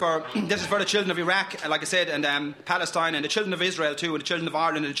This is for the children of Iraq, like I said, and Palestine, and the children of Israel too, and the children of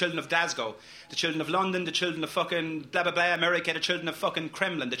Ireland, and the children of Glasgow, the children of London, the children of fucking blah blah blah America, the children of fucking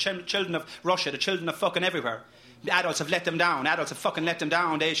Kremlin, the children of Russia, the children of fucking everywhere. The adults have let them down. Adults have fucking let them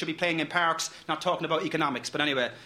down. They should be playing in parks, not talking about economics. But anyway,